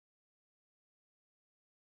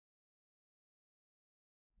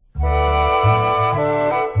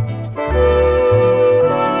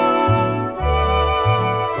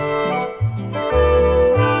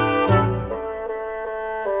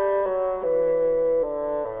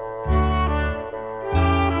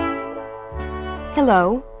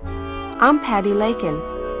Hello, I'm Patty Lakin.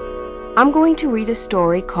 I'm going to read a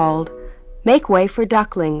story called Make Way for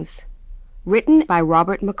Ducklings, written by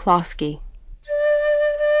Robert McCloskey.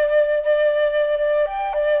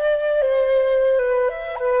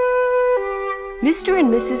 Mr.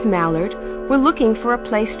 and Mrs. Mallard were looking for a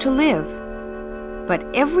place to live, but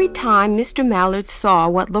every time Mr. Mallard saw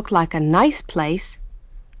what looked like a nice place,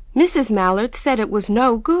 Mrs. Mallard said it was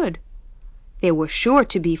no good. There were sure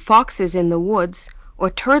to be foxes in the woods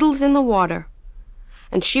or turtles in the water,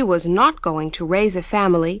 and she was not going to raise a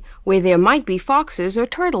family where there might be foxes or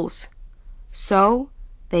turtles. So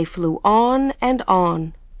they flew on and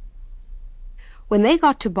on. When they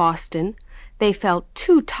got to Boston, they felt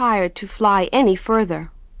too tired to fly any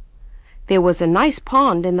further. There was a nice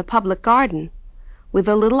pond in the public garden, with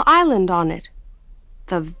a little island on it.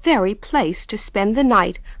 The very place to spend the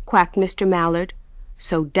night, quacked Mr. Mallard,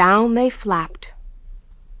 so down they flapped.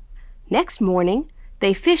 Next morning,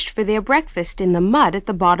 they fished for their breakfast in the mud at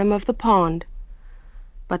the bottom of the pond,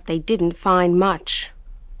 but they didn't find much.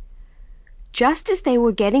 Just as they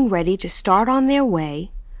were getting ready to start on their way,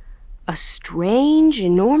 a strange,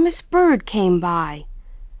 enormous bird came by.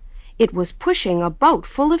 It was pushing a boat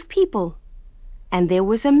full of people, and there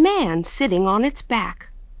was a man sitting on its back.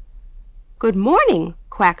 "Good morning,"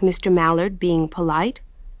 quacked Mr. Mallard, being polite.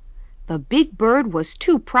 The big bird was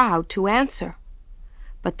too proud to answer,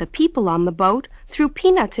 but the people on the boat threw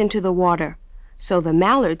peanuts into the water, so the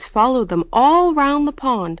Mallards followed them all round the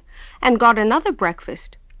pond and got another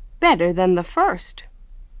breakfast, better than the first.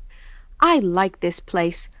 "I like this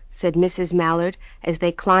place," said Mrs. Mallard as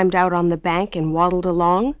they climbed out on the bank and waddled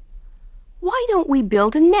along. "Why don't we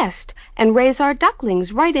build a nest and raise our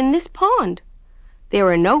ducklings right in this pond? There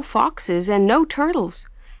are no foxes and no turtles,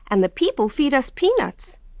 and the people feed us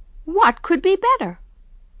peanuts. What could be better?"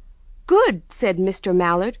 "Good," said Mr.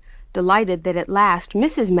 Mallard, delighted that at last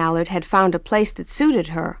Mrs. Mallard had found a place that suited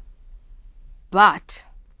her. But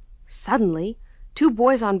suddenly 2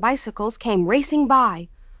 boys on bicycles came racing by.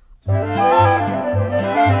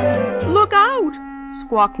 "Look out!"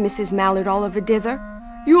 squawked Mrs. Mallard all of a dither.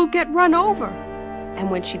 "You'll get run over."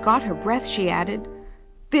 And when she got her breath, she added,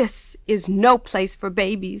 "This is no place for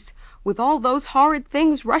babies. With all those horrid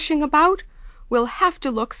things rushing about, we'll have to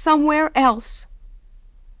look somewhere else."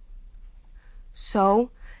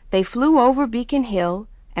 So they flew over Beacon Hill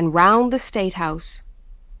and round the State House,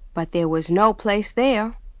 but there was no place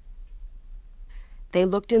there. They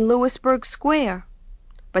looked in Louisburg Square,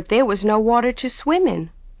 but there was no water to swim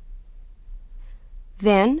in.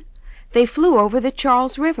 Then they flew over the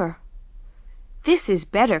Charles River. "This is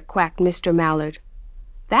better," quacked Mr. Mallard.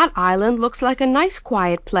 "That island looks like a nice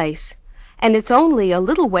quiet place, and it's only a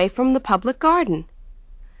little way from the public garden."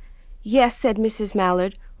 "Yes," said Mrs.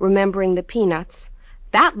 Mallard, remembering the peanuts,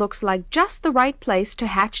 "that looks like just the right place to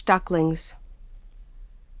hatch ducklings."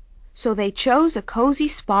 So they chose a cozy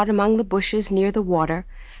spot among the bushes near the water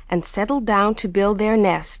and settled down to build their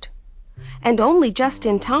nest. And only just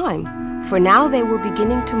in time, for now they were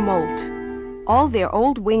beginning to molt. All their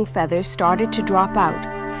old wing feathers started to drop out,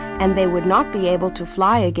 and they would not be able to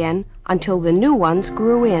fly again until the new ones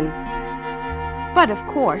grew in. But of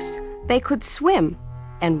course they could swim,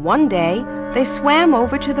 and one day they swam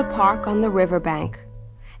over to the park on the riverbank,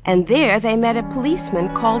 and there they met a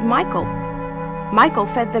policeman called Michael. Michael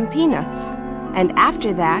fed them peanuts, and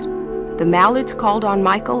after that the Mallards called on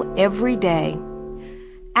Michael every day.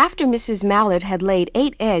 After Mrs. Mallard had laid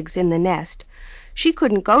 8 eggs in the nest, she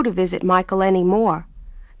couldn't go to visit Michael any more,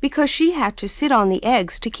 because she had to sit on the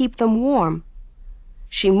eggs to keep them warm.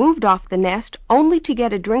 She moved off the nest only to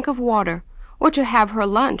get a drink of water, or to have her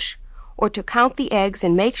lunch, or to count the eggs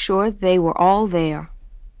and make sure they were all there.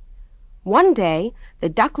 One day the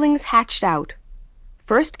ducklings hatched out.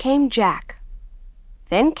 First came Jack,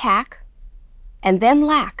 then Cack, and then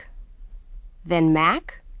Lack, then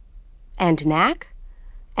Mack, and Knack,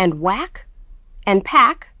 and Whack, and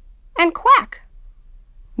Pack, and Quack.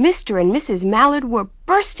 Mr. and Mrs. Mallard were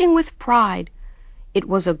bursting with pride. It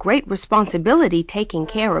was a great responsibility taking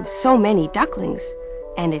care of so many ducklings,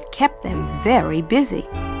 and it kept them very busy.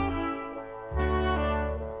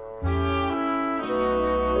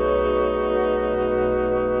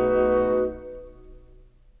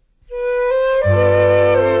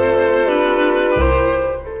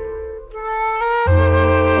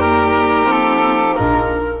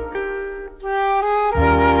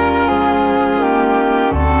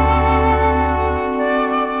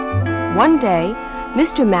 One day,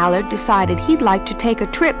 Mr. Mallard decided he'd like to take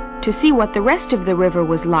a trip to see what the rest of the river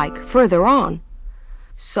was like further on.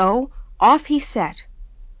 So off he set.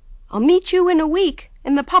 "I'll meet you in a week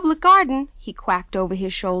in the public garden," he quacked over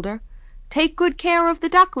his shoulder. Take good care of the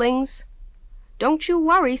ducklings." "Don't you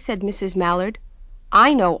worry," said Mrs. Mallard.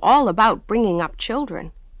 "I know all about bringing up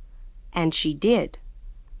children." And she did.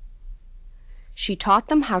 She taught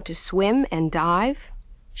them how to swim and dive.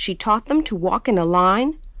 She taught them to walk in a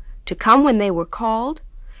line, to come when they were called,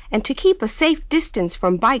 and to keep a safe distance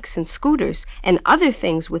from bikes and scooters and other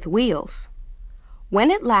things with wheels.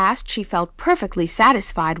 When at last she felt perfectly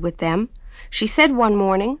satisfied with them, she said one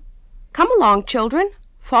morning, "Come along, children,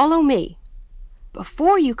 follow me."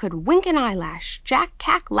 Before you could wink an eyelash, Jack,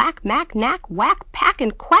 Cack, Lack, Mack, Knack, Whack, Pack,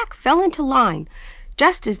 and Quack fell into line,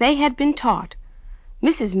 just as they had been taught.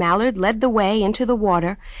 Mrs. Mallard led the way into the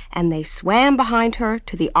water, and they swam behind her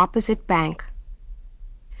to the opposite bank.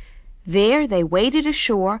 There they waded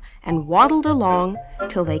ashore and waddled along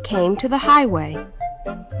till they came to the highway.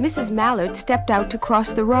 Mrs. Mallard stepped out to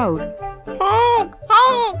cross the road. "Honk,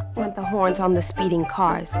 honk," went the horns on the speeding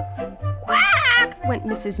cars. "Quack," went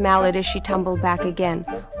Mrs. Mallard as she tumbled back again.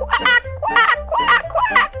 "Quack, quack, quack,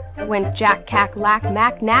 quack," went Jack, Cack, Lack,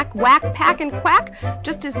 Mack, Knack, Whack, Pack, and Quack,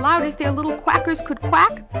 just as loud as their little quackers could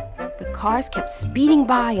quack. The cars kept speeding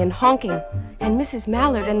by and honking, and Mrs.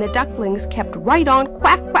 Mallard and the ducklings kept right on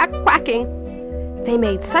quack, quack, quacking. They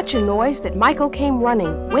made such a noise that Michael came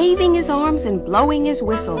running, waving his arms and blowing his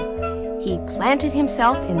whistle. He planted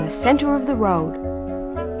himself in the center of the road,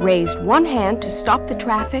 raised one hand to stop the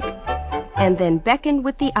traffic, and then beckoned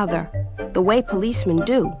with the other, the way policemen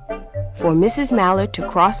do, for Mrs. Mallard to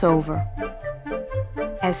cross over.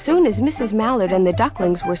 As soon as Mrs. Mallard and the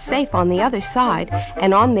ducklings were safe on the other side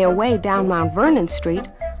and on their way down Mount Vernon Street,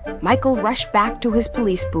 Michael rushed back to his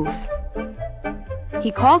police booth.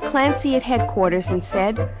 He called Clancy at headquarters and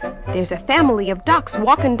said, "There's a family of ducks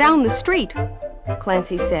walking down the street."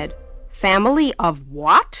 Clancy said, "Family of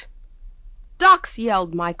what?" "Ducks,"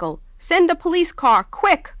 yelled Michael. "Send a police car,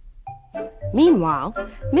 quick!" Meanwhile,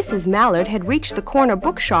 Mrs. Mallard had reached the corner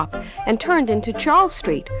bookshop and turned into Charles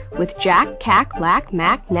Street, with Jack, Cack, Lack,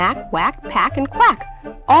 Mack, Knack, Whack, Pack, and Quack,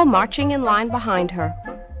 all marching in line behind her.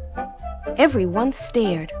 Everyone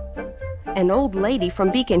stared. An old lady from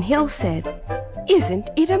Beacon Hill said, "Isn't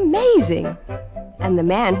it amazing?" And the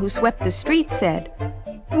man who swept the street said,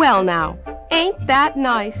 "Well now, ain't that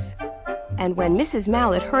nice?" And when Mrs.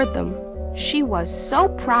 Mallard heard them, she was so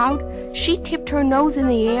proud she tipped her nose in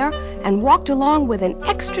the air and walked along with an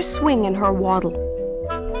extra swing in her waddle.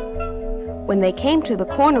 When they came to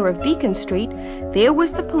the corner of Beacon Street, there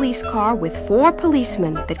was the police car with 4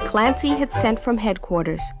 policemen that Clancy had sent from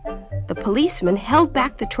headquarters. The policemen held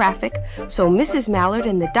back the traffic so Mrs. Mallard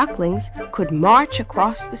and the ducklings could march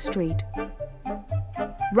across the street,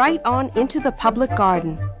 right on into the public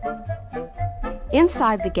garden.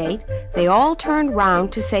 Inside the gate, they all turned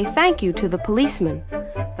round to say thank you to the policemen.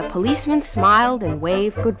 The policemen smiled and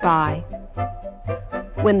waved goodbye.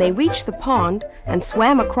 When they reached the pond and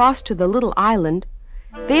swam across to the little island,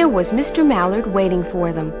 there was Mr. Mallard waiting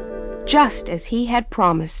for them, just as he had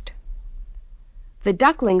promised. The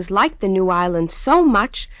ducklings liked the new island so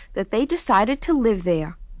much that they decided to live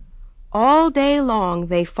there. All day long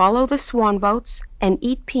they follow the swan boats and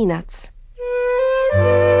eat peanuts.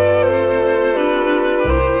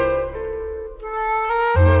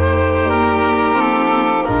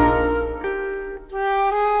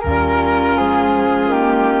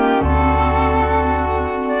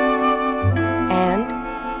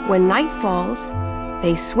 When night falls,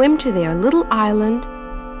 they swim to their little island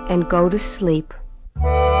and go to sleep.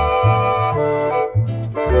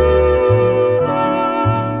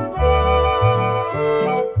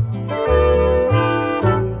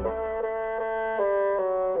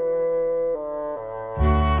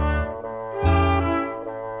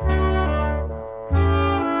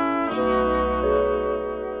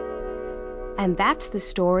 And that's the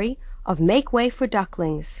story of Make Way for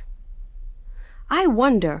Ducklings. I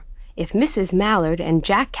wonder if Mrs. Mallard and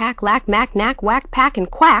Jack, Cack, Lack, Mack, Knack, Whack, Pack,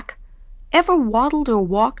 and Quack ever waddled or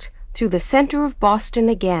walked through the center of Boston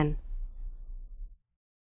again.